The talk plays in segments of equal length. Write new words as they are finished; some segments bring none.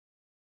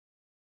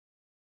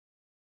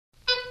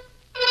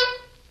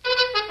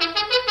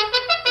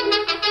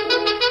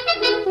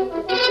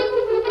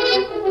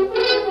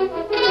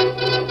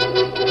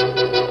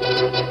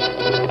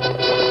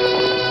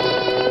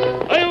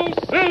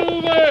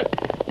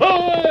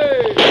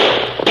Away!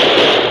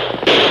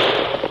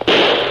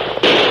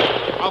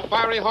 A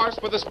fiery horse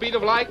with the speed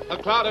of light, a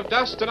cloud of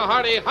dust, and a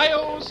hearty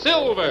hi-yo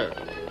Silver,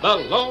 the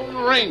Lone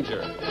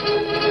Ranger.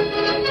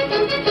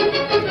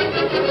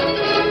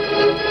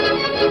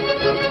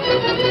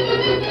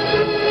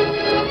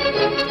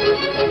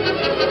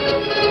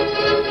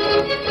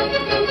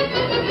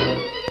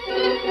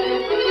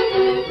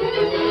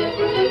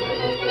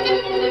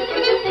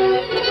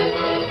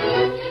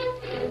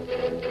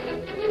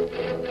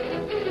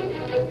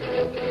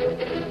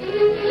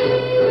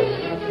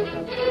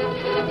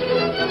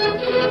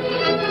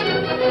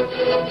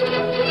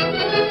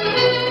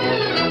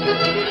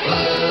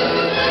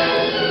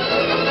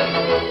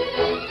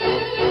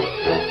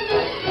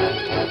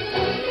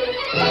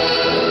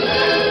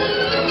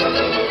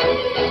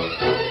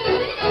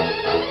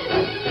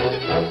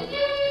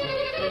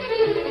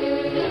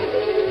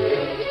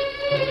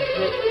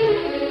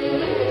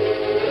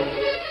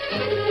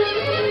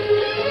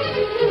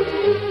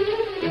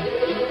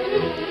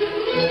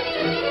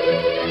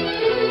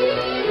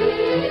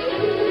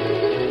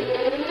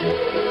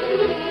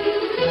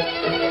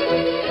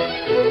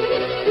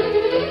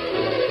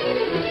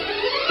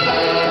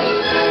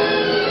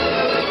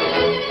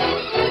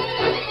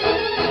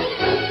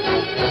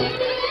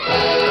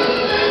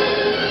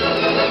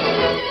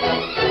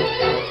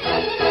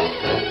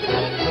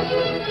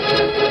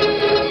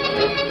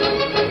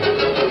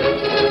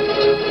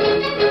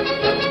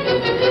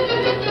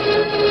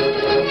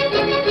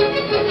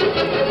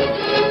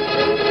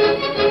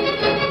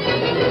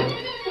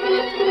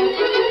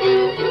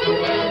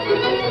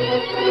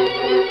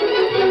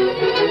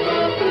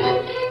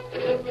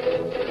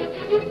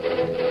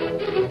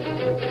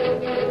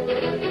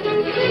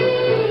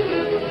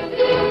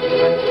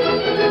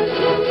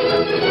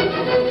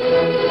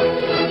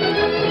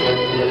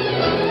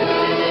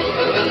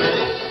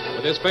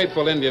 His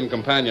faithful Indian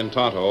companion,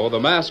 Tonto, the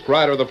masked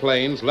rider of the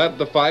plains, led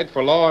the fight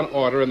for law and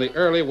order in the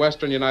early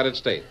western United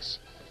States.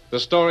 The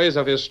stories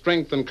of his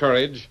strength and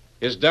courage,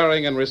 his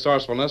daring and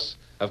resourcefulness,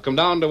 have come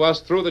down to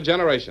us through the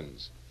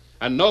generations.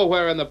 And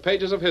nowhere in the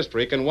pages of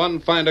history can one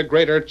find a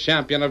greater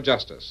champion of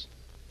justice.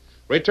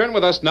 Return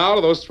with us now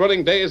to those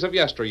thrilling days of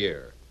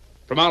yesteryear.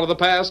 From out of the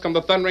past come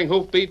the thundering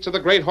hoofbeats of the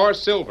great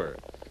horse Silver.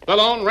 The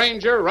Lone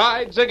Ranger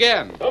rides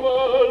again. Come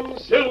on,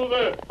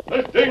 Silver.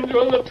 There's danger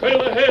on the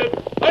trail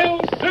ahead. I'll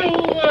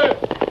Silver!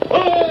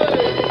 Hi!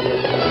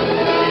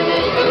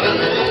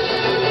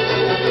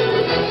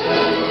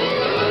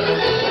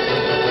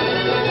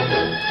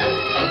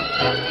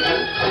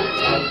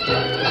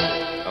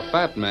 A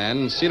fat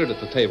man seated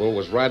at the table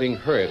was writing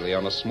hurriedly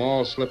on a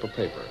small slip of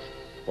paper.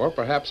 Or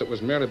perhaps it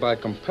was merely by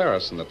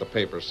comparison that the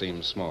paper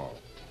seemed small.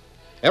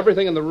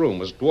 Everything in the room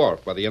was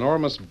dwarfed by the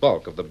enormous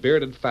bulk of the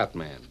bearded fat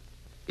man.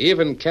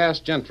 Even Cass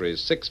Gentry's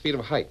 6 feet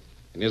of height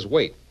and his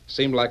weight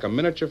seemed like a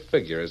miniature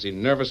figure as he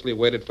nervously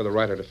waited for the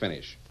writer to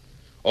finish.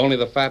 Only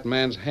the fat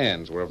man's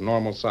hands were of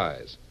normal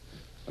size.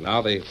 And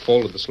now they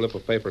folded the slip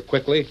of paper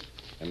quickly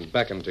and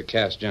beckoned to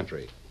Cass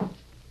Gentry.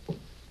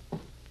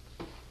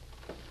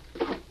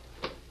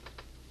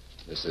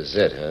 This is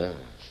it, huh?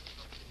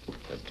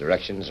 The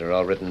directions are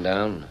all written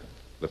down?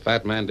 The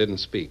fat man didn't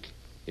speak.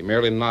 He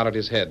merely nodded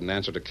his head in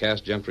answer to Cass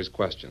Gentry's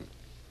question.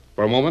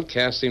 For a moment,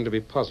 Cass seemed to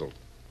be puzzled.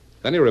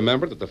 Then he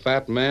remembered that the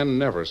fat man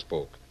never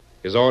spoke.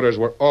 His orders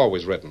were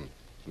always written.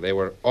 They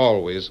were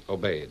always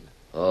obeyed.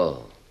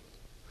 Oh,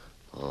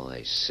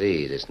 I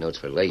see. This note's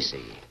for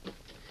Lacey.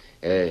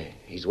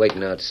 He's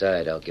waiting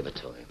outside. I'll give it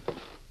to him.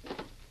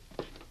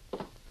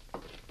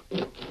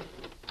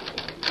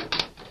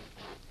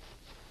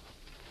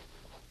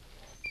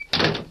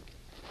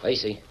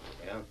 Lacey.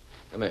 Yeah?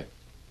 Come here.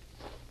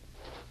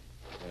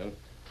 Well,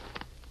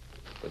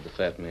 what'd the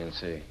fat man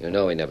say? You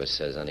know he never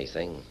says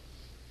anything.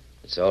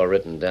 It's all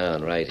written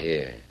down right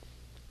here.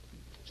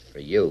 It's for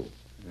you.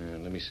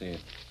 Let me see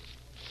it.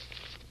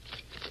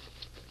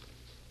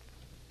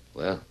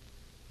 Well?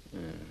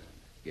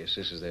 Guess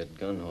this is that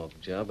gun hawk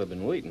job I've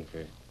been waiting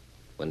for.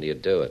 When do you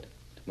do it?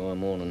 Tomorrow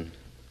morning,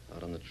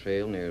 out on the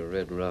trail near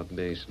Red Rock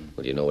Basin.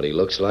 Well, do you know what he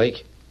looks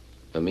like?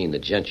 I mean, the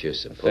gent you're The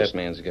supposed fat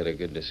man's got a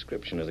good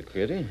description of the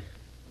critter.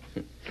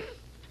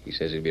 He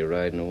says he'll be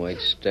riding a white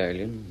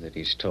stallion, that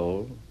he's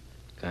tall,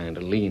 kind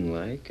of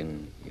lean-like,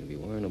 and he'll be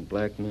wearing a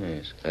black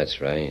mask. That's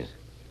right.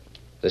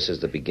 This is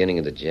the beginning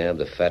of the job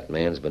the fat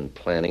man's been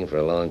planning for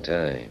a long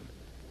time.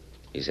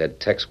 He's had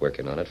techs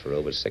working on it for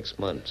over 6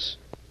 months.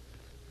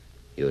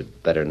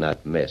 You'd better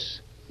not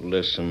miss.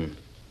 Listen,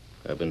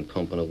 I've been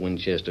pumping a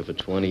Winchester for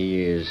 20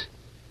 years.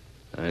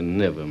 I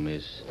never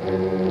miss.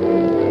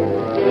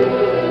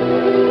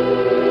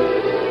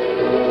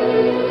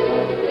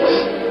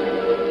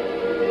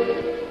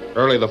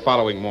 Early the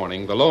following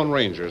morning, the Lone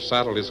Ranger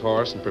saddled his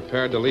horse and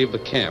prepared to leave the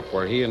camp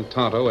where he and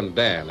Tonto and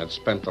Dan had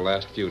spent the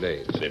last few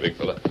days. Say, big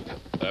fella,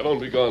 I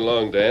won't be gone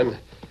long, Dan.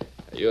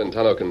 You and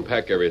Tonto can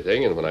pack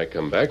everything, and when I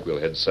come back, we'll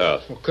head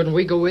south. Well, couldn't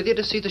we go with you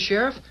to see the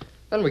sheriff?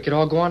 Then we could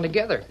all go on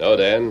together. No,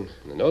 Dan.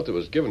 The note that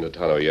was given to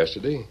Tonto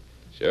yesterday,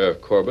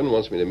 Sheriff Corbin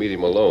wants me to meet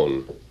him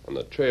alone on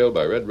the trail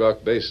by Red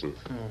Rock Basin.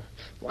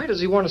 Why does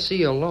he want to see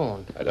you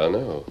alone? I don't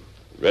know.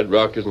 Red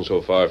Rock isn't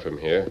so far from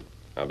here.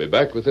 I'll be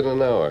back within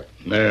an hour.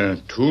 There are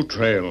two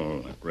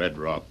trails at Red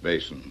Rock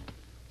Basin.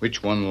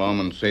 Which one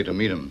lawman say to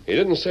meet him? He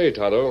didn't say,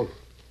 Tonto.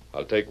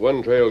 I'll take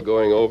one trail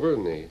going over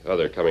and the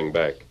other coming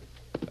back.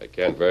 I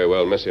can't very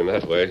well miss him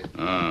that way.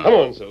 Come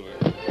on, Silver.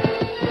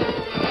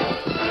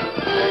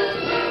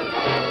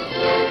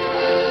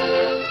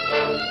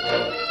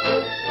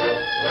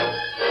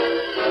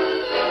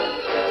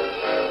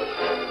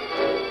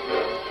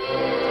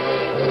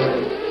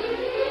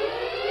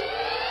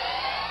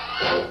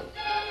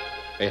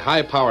 A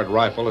high-powered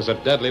rifle is a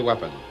deadly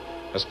weapon,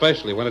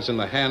 especially when it's in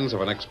the hands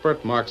of an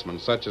expert marksman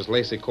such as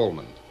Lacey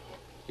Coleman.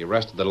 He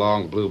rested the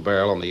long blue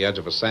barrel on the edge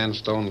of a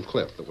sandstone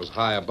cliff that was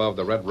high above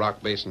the Red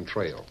Rock Basin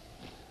trail.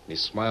 He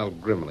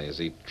smiled grimly as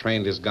he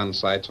trained his gun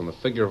sights on the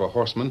figure of a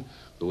horseman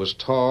who was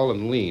tall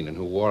and lean and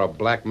who wore a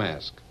black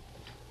mask.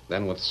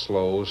 Then, with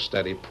slow,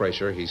 steady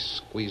pressure, he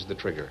squeezed the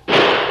trigger.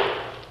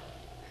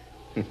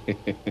 I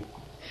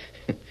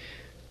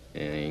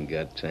ain't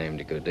got time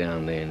to go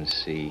down there and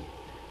see.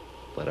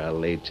 But I'll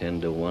lay 10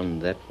 to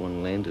 1 that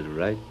one landed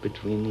right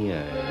between the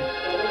eyes.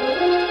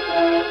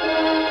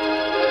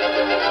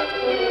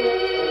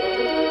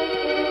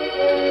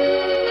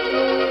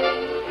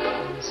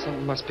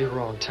 Something must be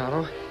wrong,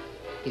 Tonto.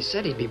 He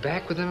said he'd be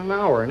back within an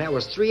hour, and that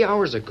was 3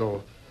 hours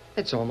ago.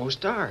 It's almost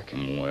dark.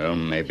 Well,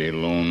 maybe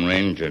Lone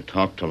Ranger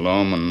talked to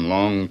lawman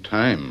long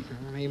time.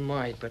 He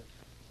might, but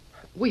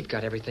we've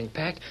got everything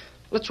packed.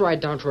 Let's ride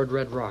down toward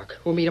Red Rock.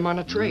 We'll meet him on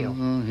a trail.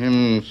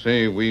 Him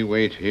say we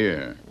wait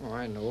here. Oh,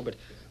 I know, but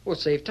we'll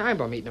save time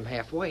by meeting him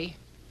halfway.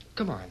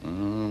 Come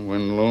on.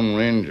 When Lone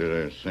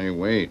Ranger say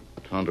wait,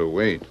 Tonto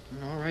wait.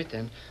 All right,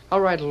 then. I'll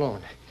ride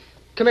alone.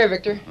 Come here,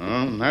 Victor.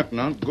 That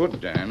not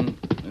good, Dan.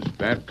 This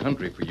bad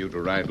country for you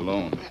to ride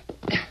alone.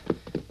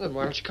 Then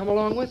why don't you come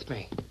along with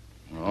me?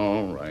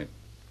 All right,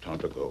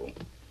 Tonto go.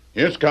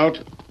 Here, Scout.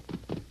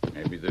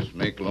 Maybe this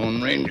make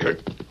Lone Ranger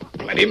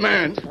plenty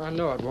mad. I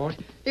know it won't.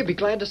 He'll be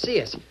glad to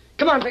see us.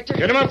 Come on, Victor.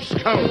 Get him up,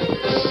 Scout.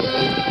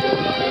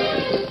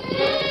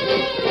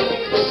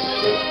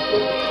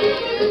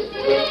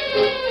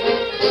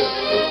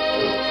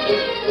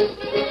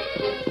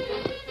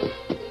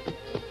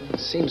 It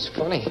seems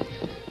funny.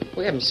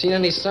 We haven't seen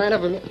any sign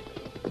of him.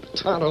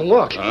 Tonto,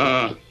 look.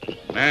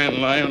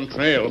 Man lie on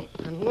trail.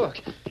 And look.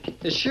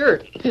 His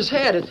shirt, his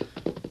hat.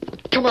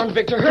 Come on,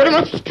 Victor. Get Hurry. him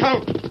up,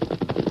 Scout.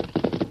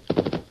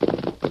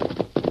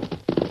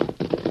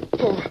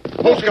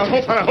 Oh, Scout,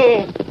 hold, fella,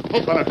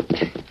 hold, fella.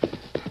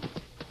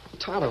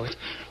 Tonto,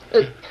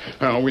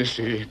 Now we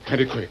see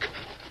pretty quick.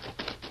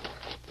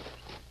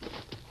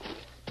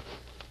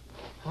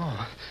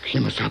 Oh.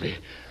 Kimasabi.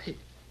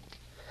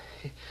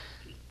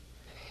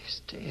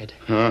 He's dead.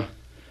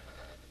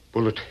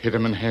 Bullet hit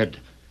him in head.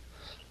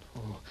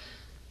 Oh.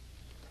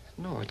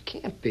 No, it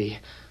can't be.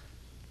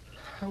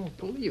 I won't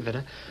believe it.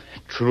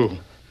 True.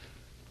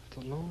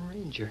 The Lone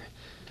Ranger.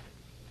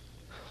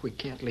 We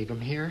can't leave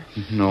him here.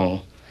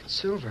 No.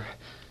 Silver.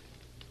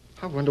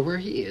 I wonder where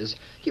he is.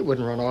 He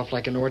wouldn't run off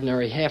like an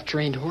ordinary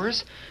half-trained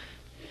horse.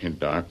 It's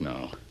dark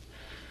now.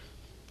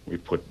 We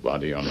put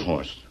body on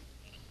horse.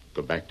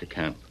 Go back to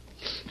camp.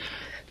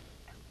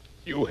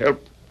 You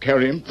help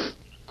carry him?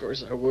 Of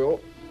course I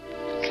will.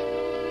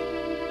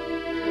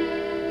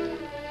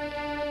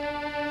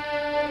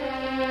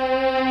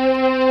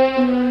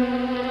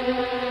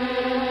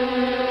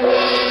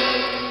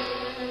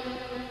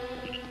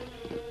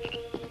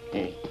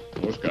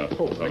 Scout.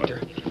 Oh,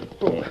 Victor.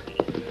 Oh.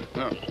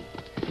 Now,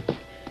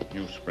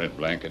 you spread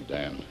blanket,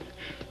 Dan.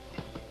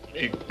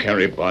 You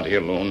carry body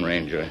of Lone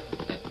Ranger.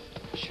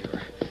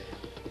 Sure.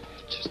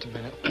 Just a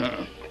minute.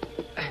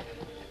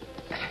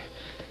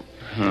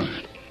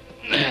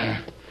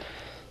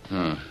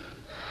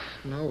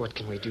 Now what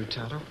can we do,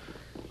 Tonto?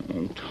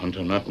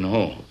 Tonto not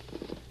know.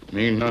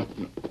 Me not...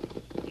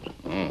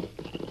 Oh,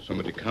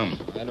 somebody come.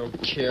 I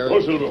don't care. Oh,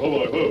 Silver,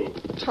 ho.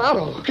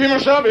 Tonto!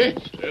 Kimasabi!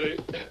 Steady.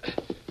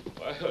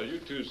 Well, you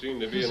two seem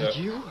to be Is in a... it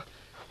you?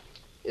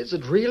 Is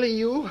it really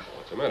you?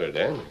 What's the matter,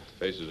 Dan? Your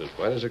face is as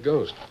white as a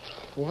ghost.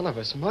 One of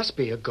us must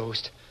be a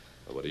ghost.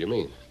 Well, what do you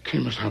mean?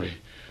 Kimasabi,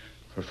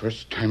 for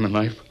first time in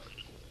life,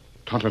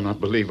 Tonto not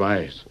believe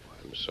eyes.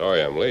 I'm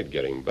sorry I'm late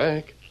getting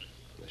back.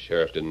 The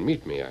sheriff didn't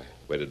meet me. I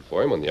waited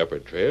for him on the upper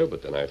trail,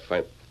 but then I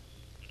find...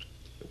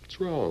 What's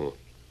wrong?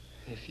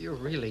 If you're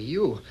really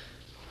you,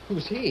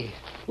 who's he?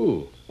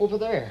 Who? Over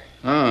there.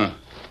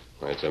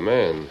 Why, it's a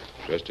man,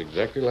 dressed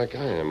exactly like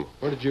I am.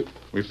 Where did you...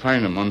 We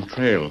find him on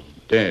trail,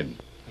 dead.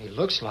 He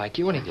looks like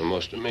you, and he... The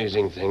most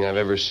amazing thing I've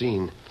ever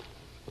seen.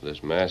 With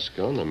this mask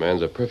on, the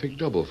man's a perfect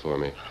double for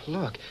me.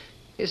 Look,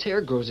 his hair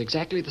grows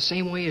exactly the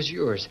same way as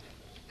yours.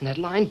 And that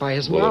line by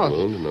his Bullet mouth...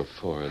 wound in the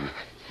forehead.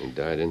 He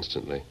died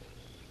instantly.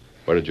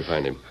 Where did you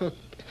find him?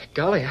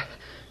 Golly,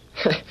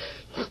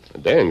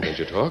 Dan, can't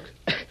you talk?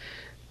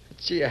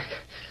 Gee,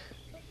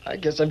 I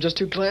guess I'm just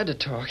too glad to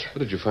talk. Where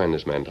did you find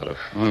this man, Tonto?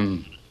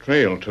 On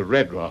trail to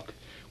Red Rock.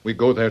 We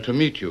go there to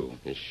meet you.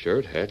 His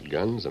shirt, hat,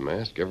 guns, the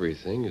mask,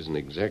 everything is an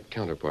exact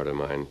counterpart of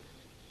mine.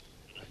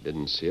 I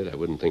didn't see it, I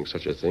wouldn't think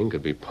such a thing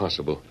could be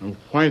possible. And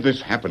why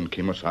this happened,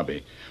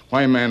 Kimosabe?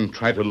 Why a man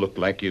try to look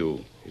like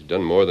you? He's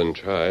done more than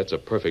try. It's a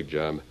perfect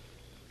job.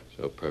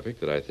 So perfect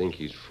that I think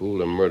he's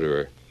fooled a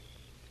murderer.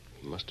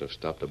 He must have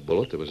stopped a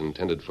bullet that was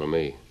intended for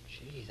me.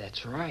 Gee,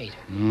 that's right.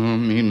 Oh,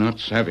 me not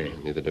savvy.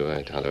 Neither do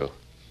I, Tonto.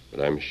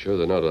 But I'm sure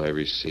the note I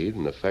received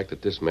and the fact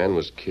that this man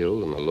was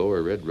killed on the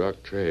lower Red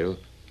Rock Trail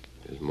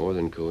is more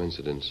than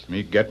coincidence.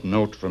 Me get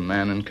note from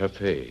man in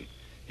cafe.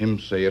 Him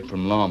say it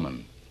from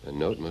lawman. The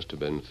note must have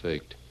been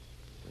faked.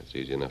 That's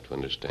easy enough to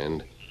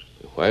understand.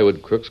 Why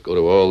would crooks go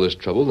to all this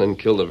trouble and then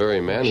kill the very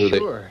man who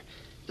Sure.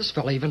 This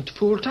fella even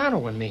fooled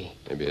Tonto and me.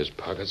 Maybe his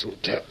pockets will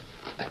tell.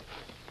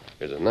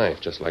 Here's a knife,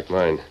 just like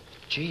mine.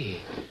 Gee.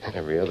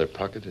 Every other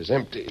pocket is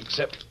empty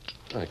except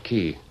a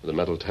key with a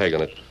metal tag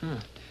on it.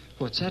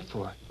 What's that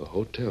for? A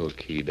hotel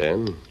key,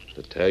 Dan.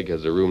 The tag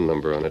has a room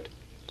number on it.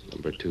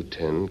 Number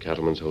 210,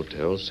 Cattleman's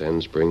Hotel,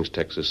 Sand Springs,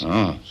 Texas.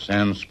 Oh,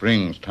 Sand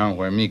Springs, town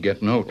where me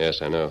get note.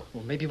 Yes, I know.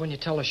 Well, maybe when you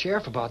tell the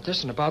sheriff about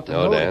this and about the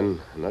No, note...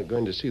 Dan, I'm not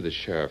going to see the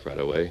sheriff right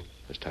away.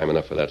 There's time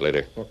enough for that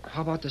later. Well,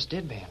 how about this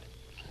dead man?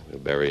 We'll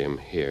bury him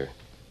here.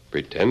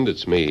 Pretend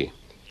it's me.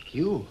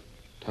 You?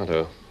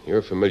 Tonto,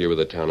 you're familiar with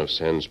the town of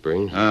Sand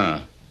Springs.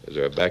 Is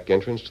there a back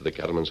entrance to the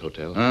Cattleman's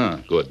Hotel?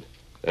 Good.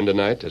 Then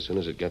tonight, as soon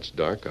as it gets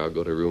dark, I'll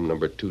go to room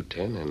number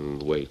 210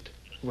 and wait.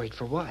 Wait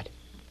for what?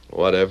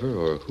 Whatever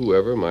or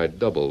whoever my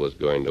double was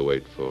going to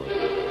wait for.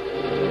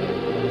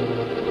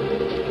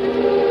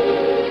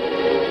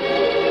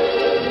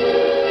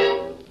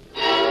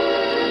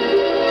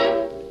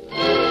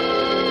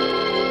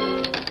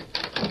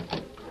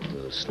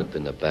 We'll slip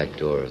in the back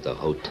door of the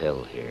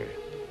hotel here.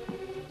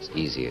 It's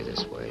easier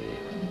this way.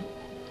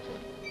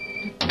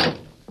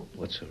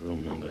 What's the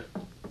room number?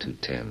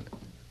 210.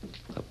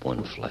 Up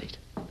one flight.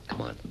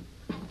 Come on.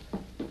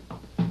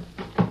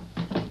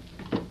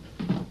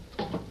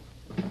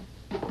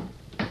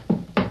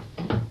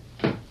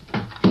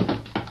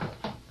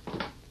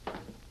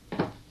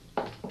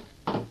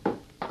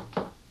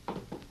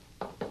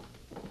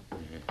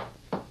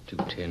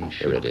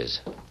 Here it is.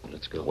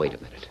 Let's go. Wait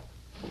a minute.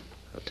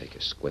 I'll take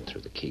a squint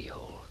through the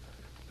keyhole.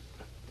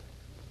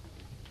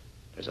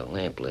 There's a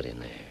lamp lit in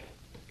there.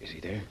 Is he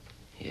there?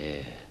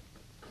 Yeah.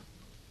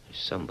 There's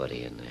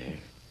somebody in there.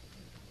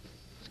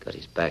 He's got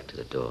his back to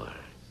the door.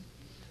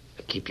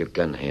 Now keep your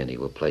gun handy.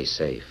 We'll play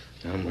safe.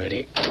 I'm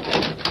ready.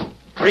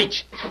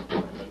 Reach! I've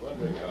been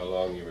wondering how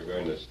long you were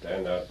going to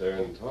stand out there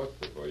and talk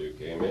before you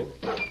came in.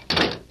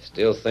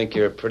 Still think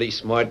you're a pretty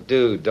smart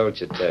dude, don't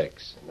you,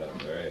 Tex?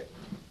 Not very.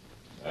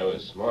 If I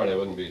was smart, I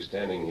wouldn't be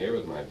standing here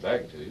with my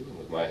back to you and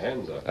with my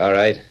hands up. All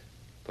right.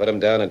 Put him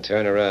down and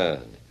turn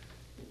around.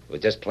 We're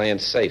just playing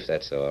safe,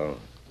 that's all.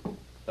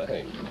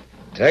 Thanks.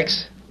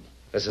 Tex,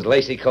 this is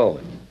Lacey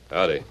Coleman.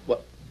 Howdy.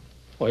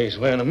 Why, he's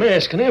wearing a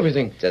mask and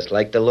everything. Just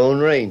like the Lone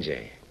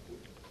Ranger.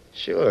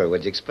 Sure,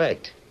 what'd you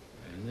expect?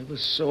 I never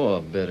saw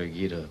a better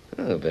get-up.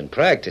 Oh, been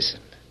practicing.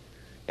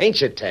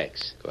 Ain't you,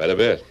 Tex? Quite a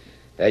bit.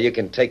 You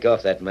can take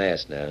off that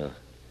mask now.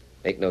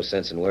 Make no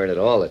sense in wearing it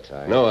all the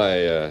time. No,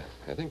 I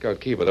think I'll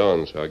keep it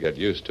on so I'll get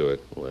used to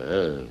it.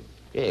 Well,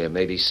 yeah,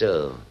 maybe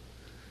so.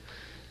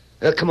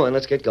 Well, come on,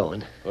 let's get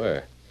going.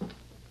 Where?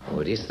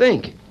 What do you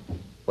think?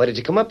 Why did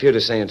you come up here to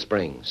Sand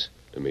Springs?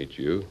 To meet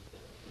you.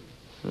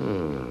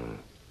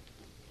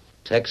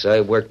 Tex,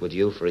 I worked with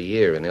you for a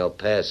year in El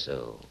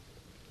Paso.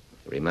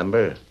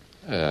 Remember?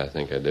 I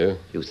think I do.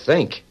 You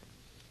think?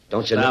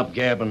 Don't you know? Stop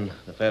gabbing.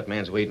 The fat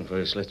man's waiting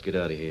for us. Let's get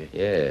out of here.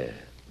 Yeah.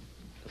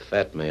 The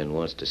fat man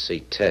wants to see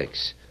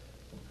Tex.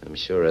 I'm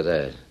sure of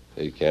that.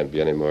 He can't be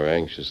any more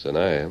anxious than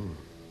I am.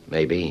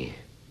 Maybe.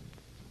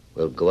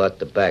 We'll go out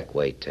the back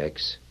way,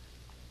 Tex.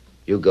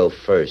 You go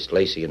first.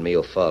 Lacey and me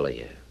will follow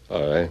you.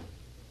 All right.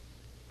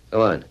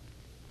 Go on.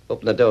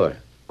 Open the door.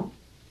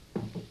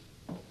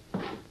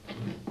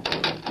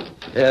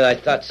 Yeah, I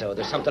thought so.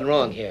 There's something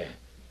wrong here.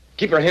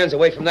 Keep your hands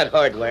away from that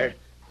hardware,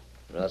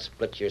 or I'll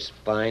split your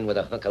spine with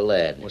a hunk of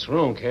lead. What's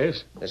wrong,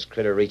 Cass? This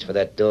critter reached for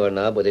that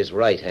doorknob with his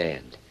right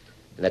hand.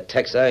 And the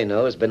Tex I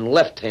know has been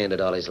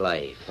left-handed all his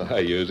life. I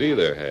use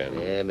either hand.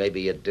 Yeah,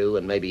 maybe you do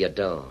and maybe you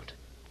don't.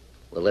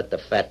 We'll let the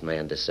fat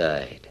man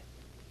decide.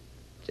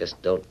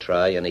 Just don't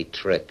try any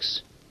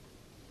tricks.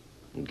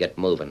 And get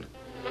moving.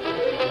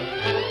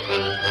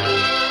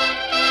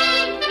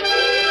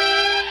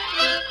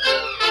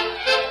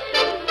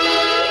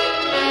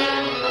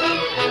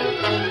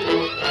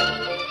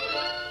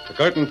 The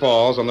curtain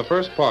falls on the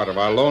first part of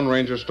our Lone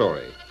Ranger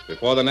story.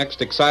 Before the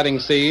next exciting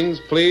scenes,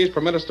 please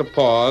permit us to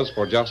pause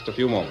for just a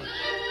few moments.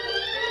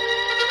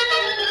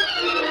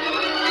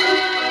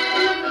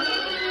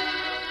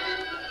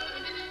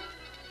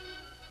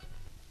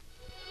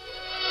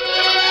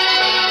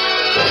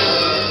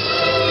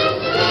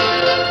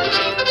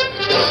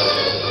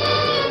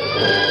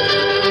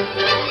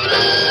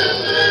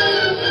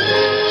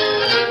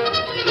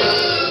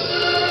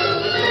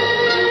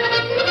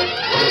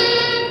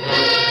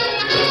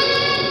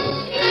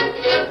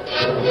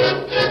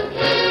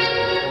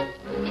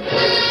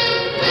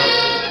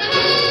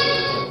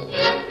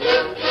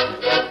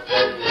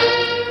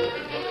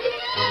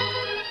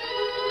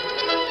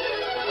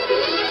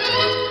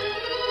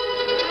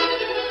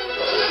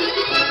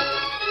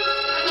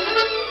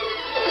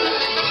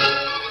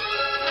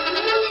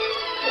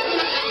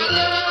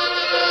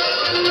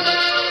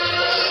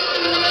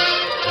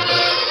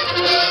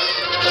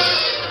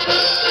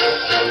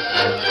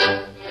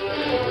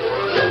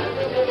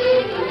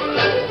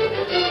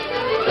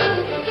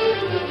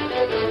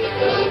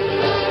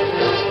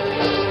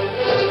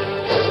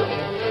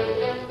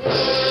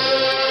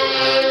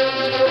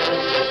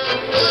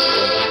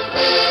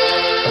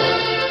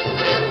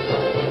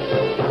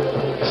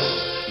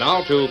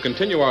 to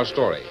continue our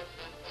story.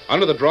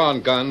 Under the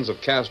drawn guns of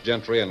Cass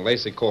Gentry and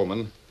Lacey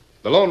Coleman,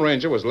 the Lone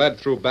Ranger was led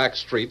through back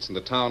streets in the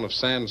town of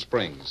Sand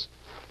Springs.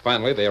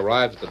 Finally, they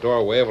arrived at the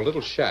doorway of a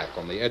little shack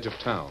on the edge of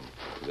town.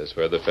 Is this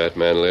where the fat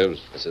man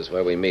lives? This is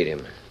where we meet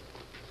him.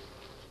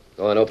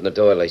 Go on, open the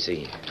door,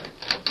 Lacey.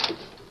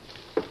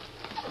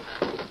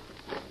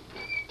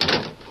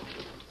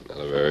 Not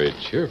a very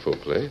cheerful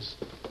place.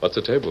 What's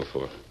the table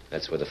for?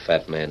 That's where the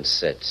fat man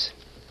sits.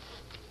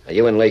 Now,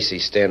 you and Lacey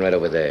stand right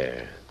over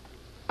there.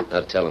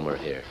 I'll tell him we're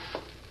here.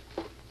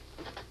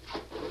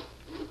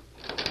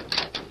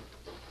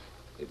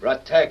 We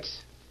brought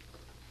Tex.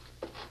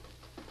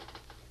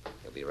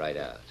 He'll be right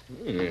out.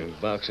 A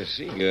box of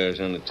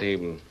cigars on the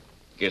table.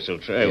 Guess I'll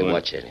try Hey, one.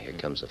 watch it. Here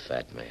comes the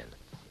fat man.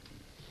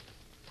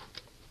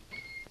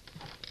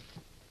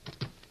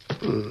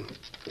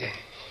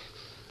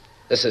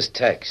 This is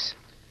Tex.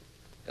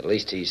 At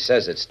least he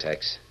says it's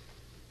Tex.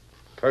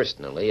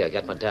 Personally, I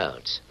got my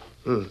doubts.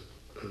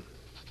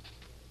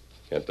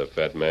 Can't the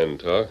fat man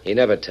talk? He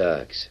never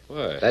talks.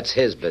 Why? That's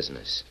his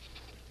business.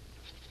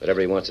 Whatever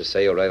he wants to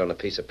say, he'll write on a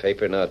piece of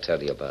paper, and I'll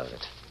tell you about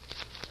it.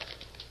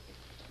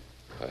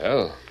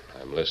 Well,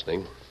 I'm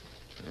listening.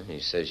 He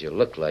says you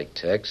look like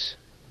Tex.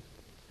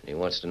 And he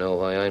wants to know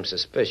why I'm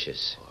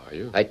suspicious. Are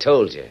you? I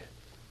told you.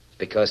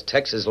 Because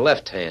Tex is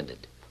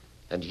left-handed.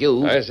 And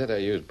you... I said I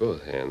used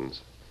both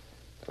hands.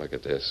 Look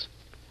at this.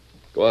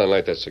 Go on and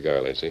light that cigar,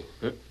 Lacey.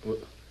 Well,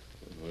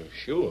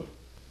 sure.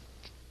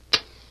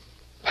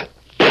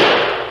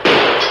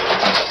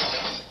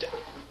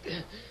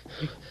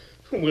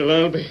 Well,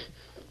 I'll be...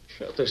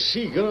 Shot the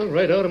cigar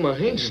right out of my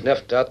hand.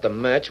 Snuffed out the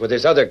match with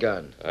his other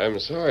gun. I'm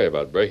sorry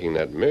about breaking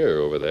that mirror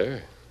over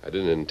there. I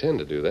didn't intend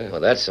to do that. Well,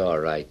 that's all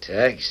right,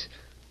 Tex.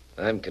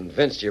 I'm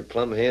convinced you're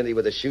plumb handy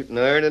with a shooting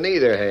iron in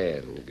either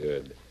hand.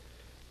 Good.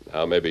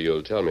 Now maybe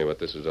you'll tell me what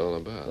this is all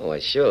about. Oh,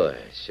 sure.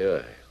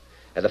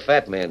 Now, the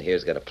fat man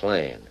here's got a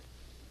plan.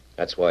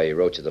 That's why he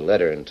wrote you the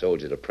letter and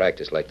told you to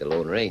practice like the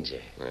Lone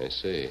Ranger. I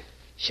see.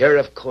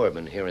 Sheriff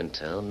Corbin here in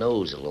town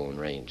knows the Lone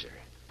Ranger.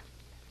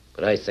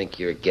 But I think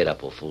your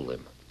get-up will fool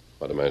him.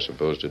 What am I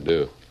supposed to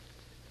do?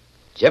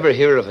 Did you ever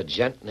hear of a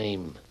gent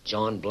named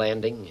John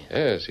Blanding?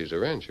 Yes, he's a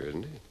rancher,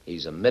 isn't he?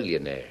 He's a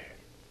millionaire.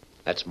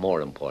 That's more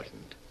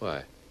important.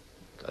 Why?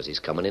 Because he's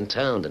coming in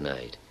town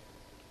tonight.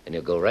 And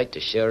he'll go right to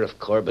Sheriff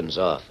Corbin's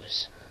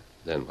office.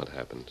 Then what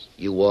happens?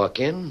 You walk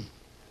in,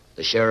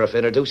 the sheriff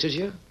introduces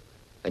you,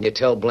 and you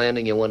tell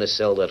Blanding you want to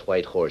sell that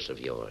white horse of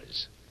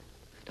yours.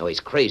 Now,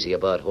 he's crazy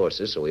about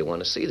horses, so we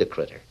want to see the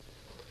critter.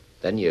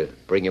 Then you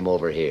bring him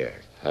over here.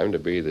 I'm to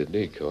be the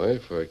decoy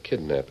for a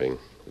kidnapping.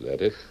 Is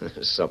that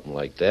it? Something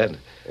like that.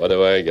 What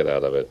do I get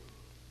out of it?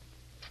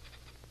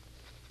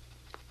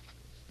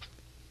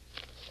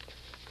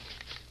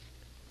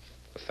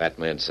 The fat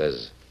man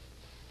says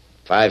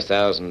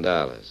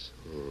 $5,000.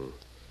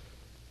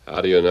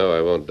 How do you know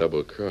I won't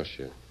double-cross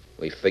you?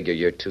 We figure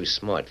you're too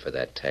smart for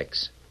that,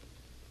 Tex.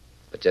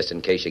 But just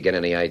in case you get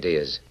any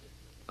ideas,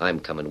 I'm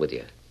coming with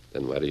you.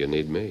 Then why do you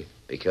need me?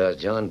 Because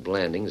John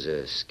Blanding's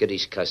a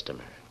skittish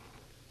customer.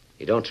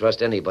 He don't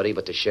trust anybody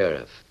but the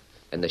sheriff.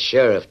 And the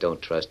sheriff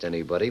don't trust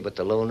anybody but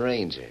the Lone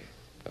Ranger.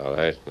 All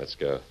right, let's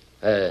go.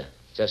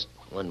 Just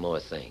one more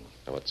thing.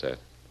 Now, what's that?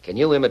 Can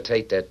you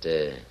imitate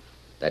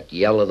that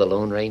yell of the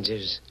Lone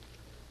Ranger's?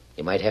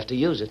 You might have to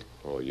use it.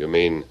 Oh, you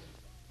mean...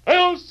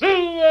 Hail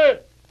Silver!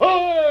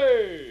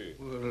 Hoy!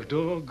 Well,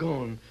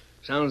 doggone.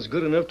 Sounds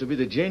good enough to be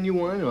the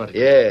genuine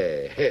article.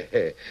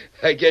 Yeah.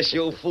 I guess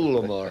you'll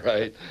fool them all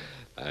right.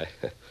 I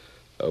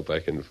hope I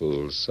can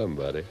fool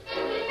somebody.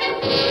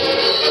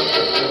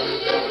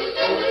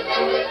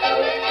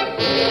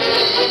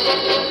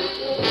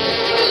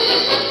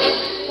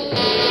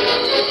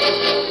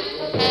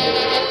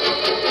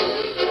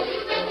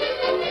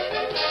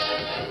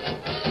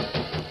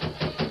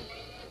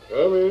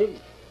 Come in.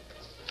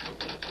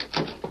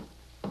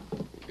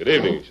 Good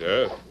evening,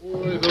 Sheriff.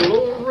 Why, the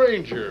Lone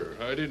Ranger.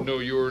 I didn't know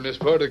you were in this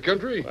part of the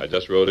country. I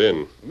just rode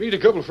in. Meet a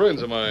couple of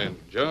friends of mine,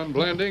 John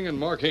Blanding and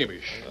Mark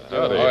Hamish.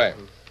 Howdy. All right.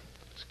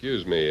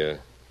 Excuse me,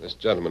 this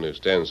gentleman who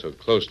stands so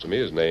close to me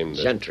is named...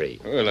 Gentry.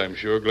 Well, I'm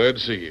sure glad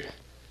to see you.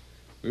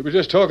 We were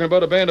just talking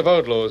about a band of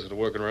outlaws that are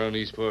working around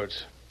these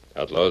parts.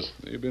 Outlaws?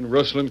 They've been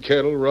rustling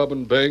cattle,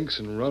 robbing banks,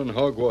 and running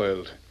hog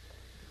wild.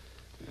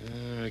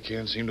 I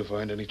can't seem to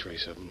find any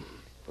trace of them.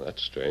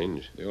 That's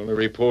strange. The only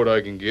report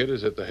I can get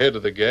is that the head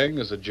of the gang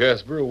is a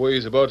Jasper who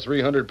weighs about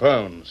 300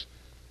 pounds.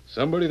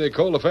 Somebody they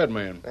call the Fat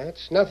Man.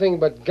 That's nothing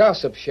but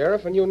gossip,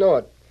 Sheriff, and you know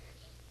it.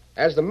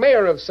 As the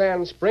mayor of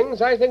Sand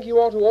Springs, I think you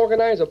ought to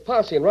organize a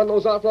posse and run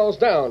those outlaws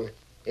down.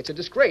 It's a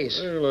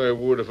disgrace. Well, I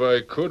would if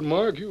I could,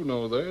 Mark. You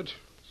know that.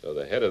 So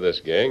the head of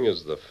this gang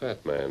is the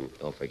Fat Man.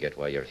 Don't forget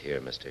why you're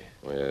here, mister.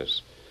 Oh,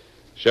 yes.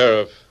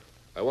 Sheriff,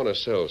 I want to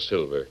sell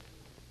Silver.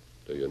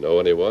 Do you know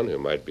anyone who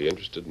might be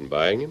interested in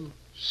buying him?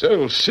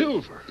 Sell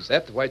Silver? Is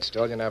that the white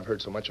stallion I've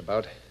heard so much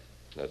about?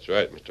 That's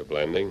right, Mr.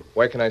 Blanding.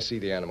 Where can I see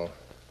the animal?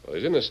 Well,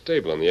 he's in a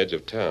stable on the edge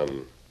of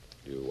town.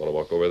 Do you want to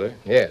walk over there?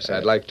 Yes,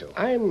 I'd like to.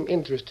 I'm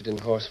interested in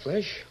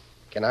horseflesh.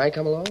 Can I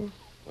come along?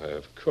 Why,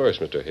 of course,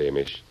 Mr.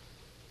 Hamish.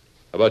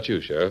 How about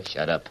you, Sheriff?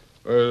 Shut up.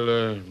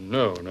 Well,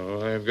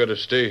 no. I've got to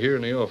stay here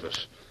in the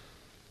office.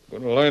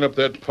 Going to line up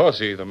that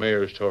posse the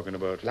mayor's talking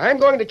about. I'm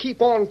going to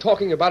keep on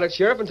talking about it,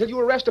 Sheriff, until you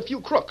arrest a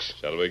few crooks.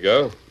 Shall we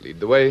go? Lead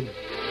the way.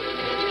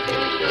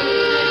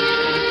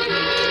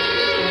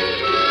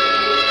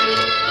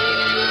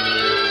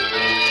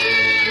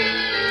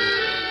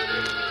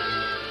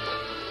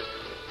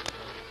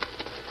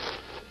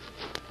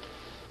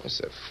 That's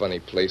a funny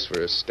place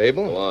for a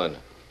stable. Go on.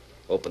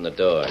 Open the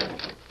door.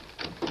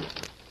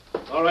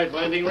 All right,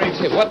 Blanding, Riggs.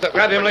 Hey, what the...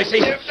 Grab him,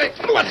 Lacey.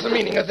 What's the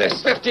meaning of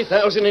this?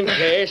 50,000 in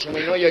cash, and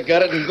we know you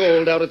got it in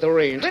gold out at the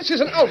range. This is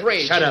an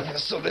outrage. Shut up.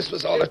 So this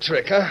was all a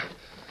trick, huh?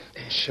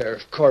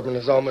 Sheriff Corbin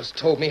has almost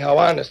told me how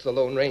honest the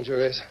Lone Ranger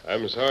is.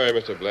 I'm sorry,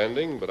 Mr.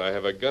 Blanding, but I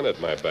have a gun at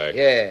my back.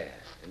 Yeah.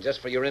 And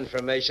just for your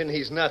information,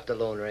 he's not the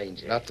Lone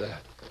Ranger. Not the...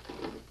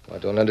 I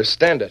don't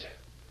understand it.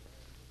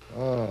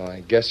 Oh, I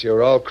guess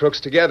you're all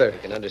crooks together. You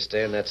can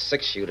understand that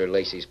six-shooter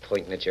Lacey's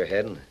pointing at your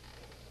head.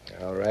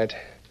 All right.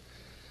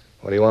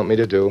 What do you want me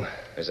to do?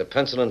 There's a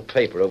pencil and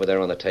paper over there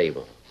on the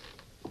table.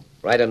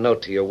 Write a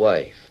note to your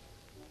wife.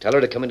 Tell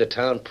her to come into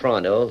town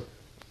pronto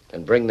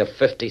and bring the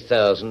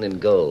 50,000 in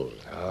gold.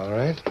 All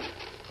right.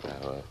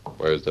 Now,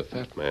 where's the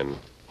fat man?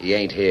 He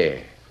ain't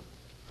here.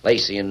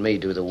 Lacey and me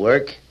do the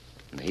work,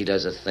 and he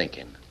does the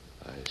thinking.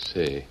 I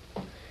see.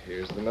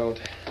 Here's the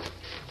note.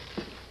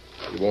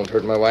 You won't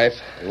hurt my wife?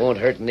 It won't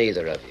hurt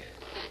neither of you,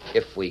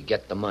 if we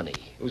get the money.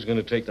 Who's going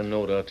to take the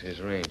note out to his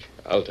range?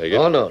 I'll take it.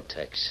 Oh, no,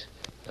 Tex.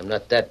 I'm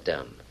not that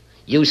dumb.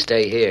 You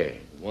stay here.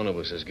 One of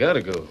us has got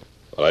to go.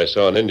 Well, I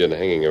saw an Indian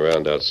hanging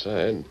around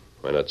outside.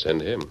 Why not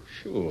send him?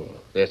 Sure.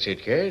 That's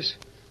it, Cass.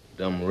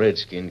 Dumb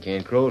redskin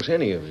can't cross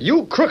any of you.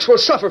 You crooks will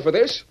suffer for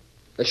this.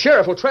 The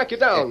sheriff will track you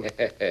down.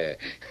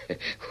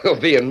 We'll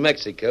be in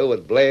Mexico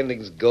with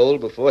Blanding's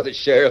gold before the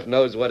sheriff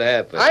knows what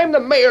happened. I'm the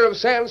mayor of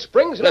Sand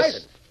Springs, and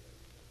Listen.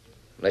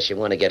 Unless you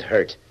want to get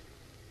hurt,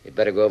 you'd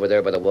better go over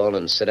there by the wall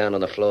and sit down on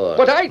the floor.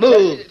 But I...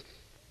 Move!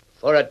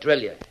 Or I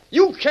drill you.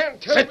 You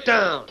can't tell Sit me...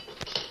 down.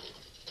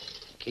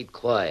 Keep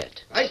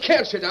quiet. I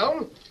can't sit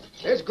down.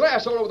 There's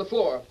glass all over the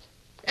floor.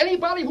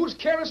 Anybody who's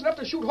careless enough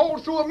to shoot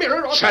holes through a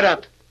mirror... Or... Shut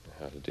up.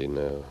 How did he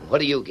know?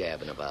 What are you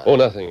gabbing about? Oh,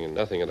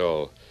 nothing at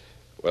all.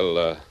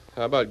 Well,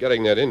 how about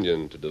getting that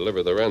Indian to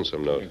deliver the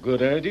ransom note?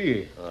 Good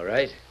idea. All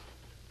right.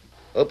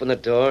 Open the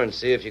door and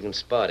see if you can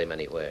spot him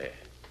anywhere.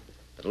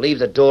 But leave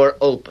the door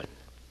open.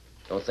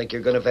 Don't think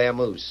you're going to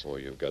vamoose. Oh,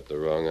 you've got the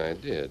wrong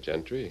idea,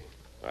 Gentry.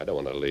 I don't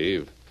want to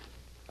leave.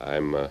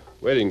 I'm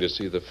waiting to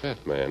see the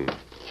fat man.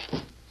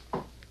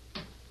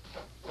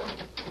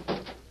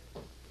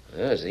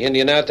 Is the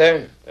Indian out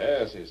there?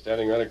 Yes, he's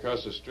standing right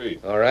across the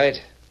street. All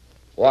right.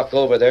 Walk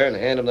over there and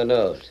hand him the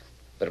note.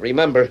 But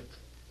remember,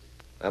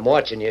 I'm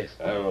watching you.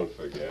 I won't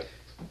forget.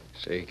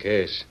 Say,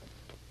 Cass,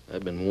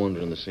 I've been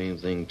wondering the same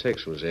thing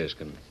Tex was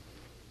asking.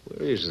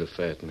 Where is the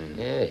fat man?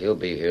 Yeah, he'll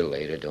be here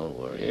later, don't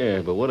worry.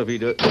 Yeah, but what if he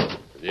does...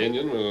 The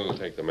Indian will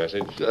take the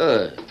message.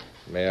 Good.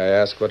 May I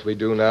ask what we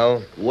do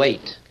now?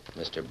 Wait,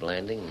 Mr.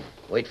 Blanding.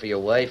 Wait for your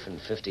wife and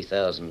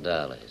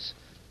 $50,000. If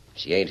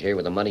she ain't here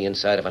with the money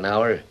inside of an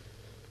hour,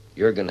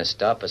 you're going to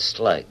stop a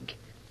slug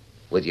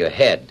with your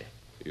head.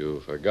 You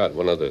forgot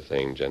one other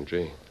thing,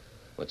 Gentry.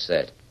 What's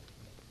that?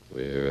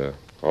 We're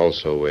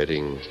also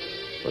waiting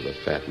for the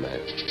fat man.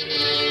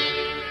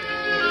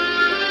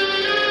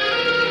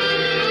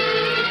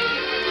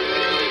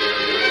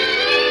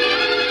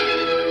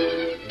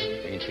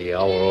 Ain't the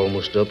hour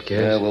almost up, Cass?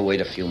 Yeah, we'll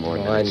wait a few more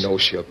Oh, I minutes. know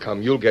she'll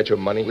come. You'll get your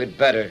money. We'd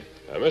better.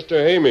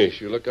 Mr.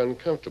 Hamish, you look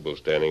uncomfortable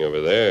standing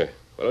over there.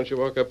 Why don't you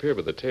walk up here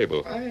by the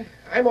table?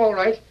 I'm all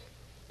right.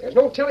 There's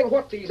no telling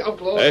what these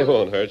outlaws... They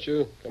won't hurt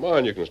you. Come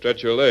on, you can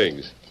stretch your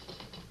legs.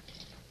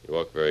 You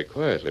walk very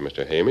quietly,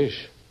 Mr.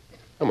 Hamish.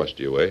 How much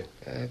do you weigh?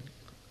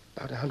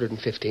 About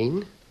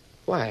 115.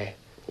 Why?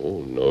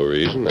 Oh, no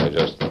reason. I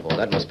just... Oh,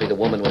 that must be the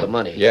woman with the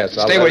money. Yes,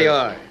 I'll Stay let where her- you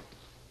are.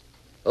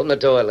 Open the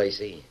door,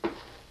 Lacey.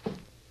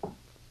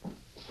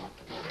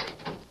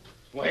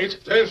 Wait.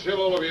 Stand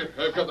still, all of you.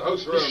 I've got the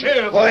house surrounded.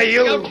 Sheriff! Why,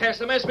 you... Outcast,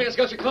 the masked man's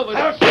got you covered.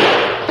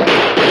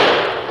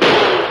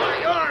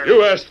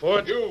 You asked for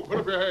it. You, put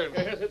up your hands.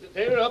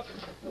 Stand up.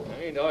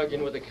 I ain't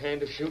arguing with the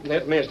kind of shooting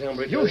that man's down,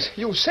 Bridge.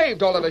 You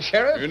saved all of us,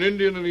 Sheriff. An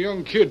Indian and a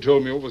young kid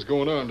told me what was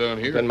going on down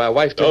here. Then my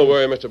wife Don't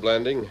worry, Mr.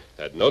 Blanding.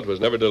 That note was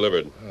never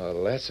delivered.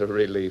 Oh, that's a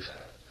relief.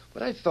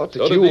 But I thought that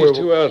So you did were... these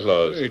two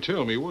outlaws. Hey,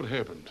 tell me, what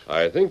happened?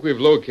 I think we've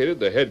located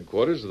the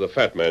headquarters of the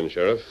fat man,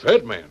 Sheriff.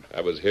 Fat man?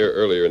 I was here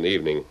earlier in the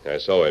evening. I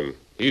saw him.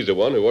 He's the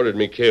one who ordered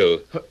me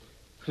killed.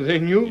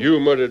 Then you... You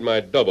murdered my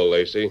double,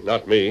 Lacey,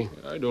 not me.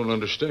 I don't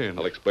understand.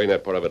 I'll explain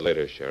that part of it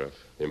later, Sheriff.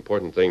 The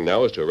important thing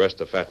now is to arrest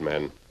the fat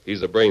man.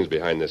 He's the brains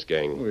behind this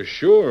gang. Well,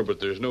 sure, but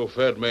there's no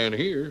fat man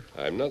here.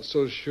 I'm not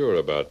so sure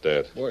about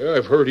that. Why,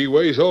 I've heard he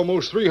weighs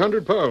almost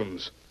 300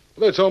 pounds.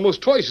 Well, that's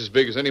almost twice as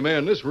big as any man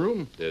in this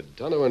room. Did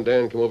Tonto and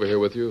Dan come over here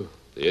with you?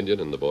 The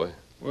Indian and the boy?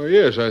 Well,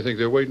 yes, I think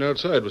they're waiting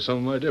outside with some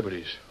of my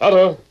deputies.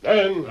 Tonto,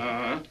 Dan.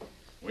 Uh-huh.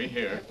 We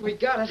here. We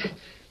got it.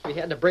 We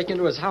had to break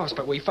into his house,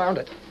 but we found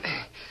it.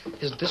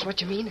 Isn't this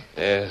what you mean?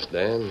 Yes,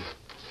 Dan.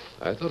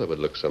 I thought it would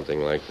look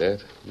something like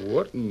that.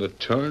 What in the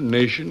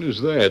tarnation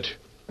is that?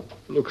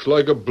 Looks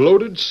like a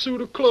bloated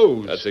suit of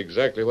clothes. That's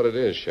exactly what it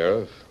is,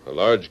 Sheriff. A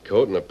large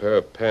coat and a pair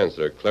of pants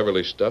that are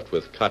cleverly stuffed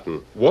with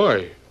cotton.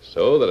 Why?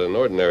 So that an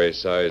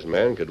ordinary-sized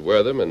man could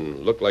wear them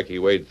and look like he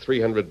weighed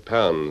 300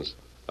 pounds.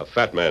 A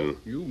fat man.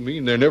 You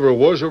mean there never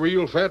was a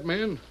real fat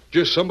man?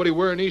 Just somebody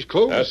wearing these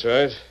clothes? That's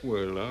right.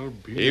 Well, I'll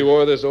be... He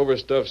wore this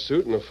overstuffed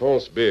suit and a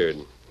false beard.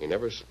 He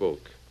never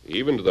spoke,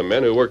 even to the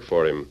men who worked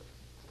for him.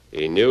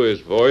 He knew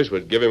his voice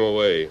would give him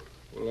away.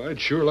 Well, I'd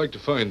sure like to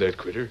find that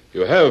critter.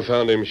 You have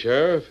found him,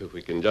 Sheriff. If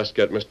we can just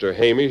get Mr.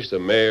 Hamish, the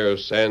mayor of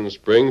Sand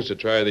Springs, to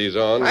try these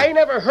on. I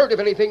never heard of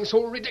anything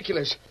so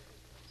ridiculous.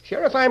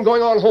 Sheriff, I'm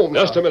going on home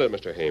now. Just a minute,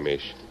 Mr.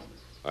 Hamish.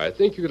 I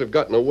think you could have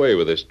gotten away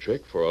with this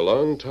trick for a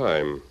long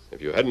time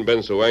if you hadn't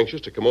been so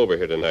anxious to come over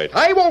here tonight.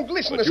 I won't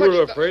listen But to you such...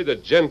 were afraid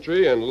that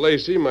Gentry and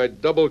Lacey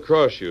might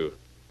double-cross you.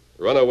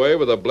 Run away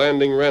with a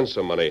blanding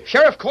ransom money.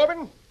 Sheriff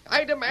Corbin,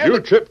 I demand... You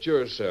tripped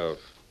yourself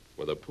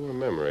with a poor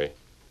memory.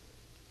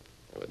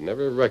 I would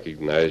never have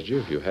recognized you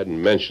if you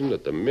hadn't mentioned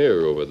that the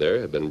mirror over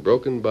there had been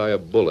broken by a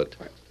bullet.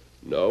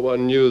 No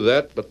one knew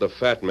that but the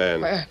fat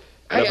man.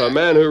 And if a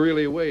man who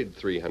really weighed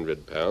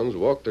 300 pounds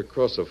walked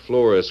across a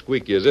floor as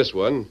squeaky as this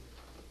one,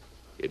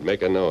 he'd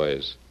make a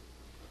noise.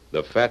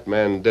 The fat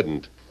man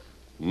didn't.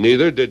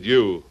 Neither did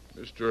you.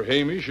 Mr.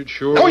 Hamish, it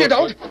sure... No, you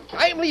don't.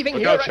 I'm leaving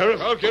Look here. out,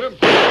 Sheriff. I'll get him.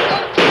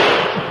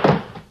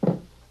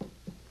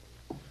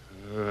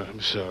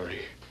 I'm sorry.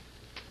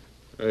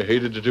 I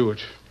hated to do it.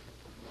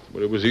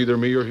 But it was either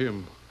me or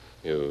him.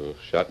 You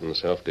shot in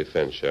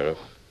self-defense, Sheriff.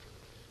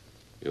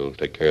 You'll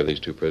take care of these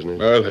two prisoners?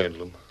 I'll handle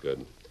them.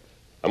 Good.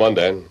 Come on,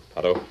 Dan.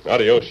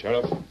 Adios,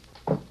 Sheriff.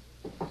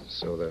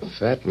 So the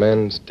fat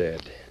man's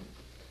dead.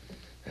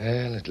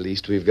 Well, at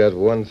least we've got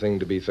one thing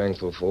to be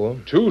thankful for.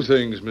 Two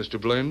things, Mr.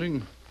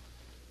 Blanding.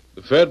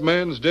 The fat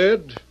man's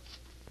dead,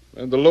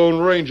 and the Lone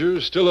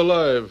Ranger's still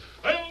alive.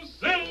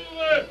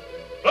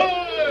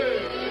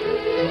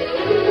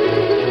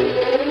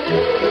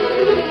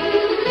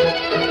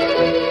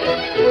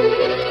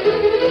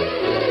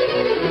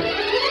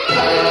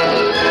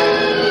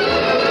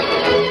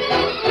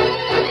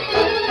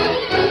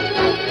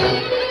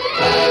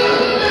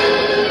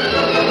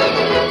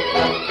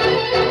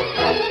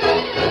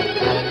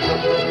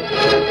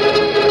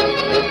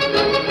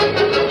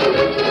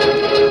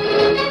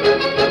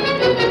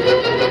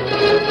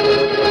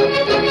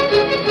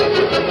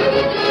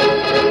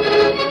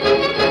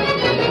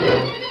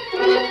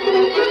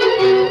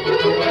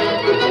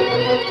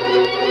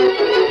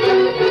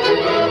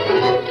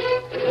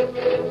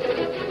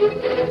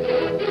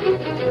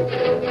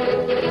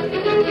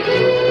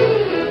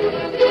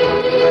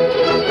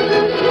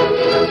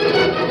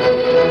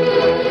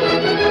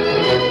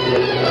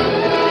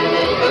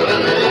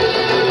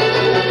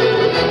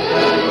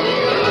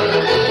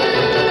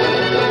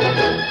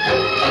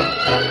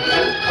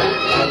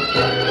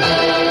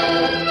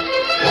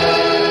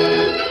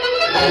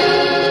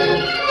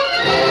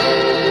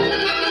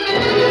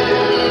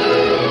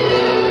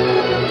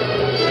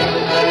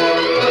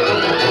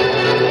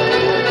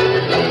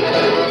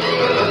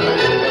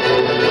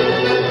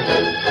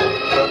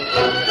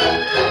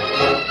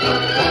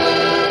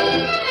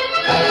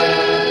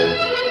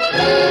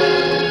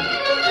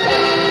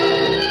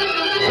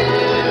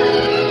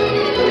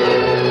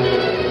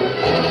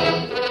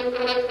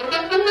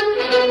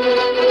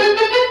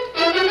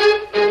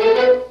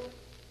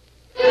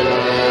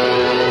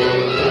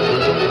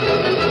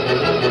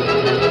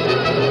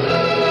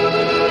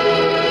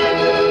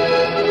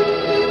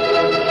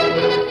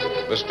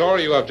 The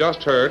story you have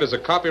just heard is a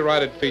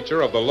copyrighted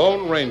feature of the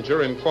Lone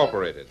Ranger,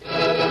 Incorporated.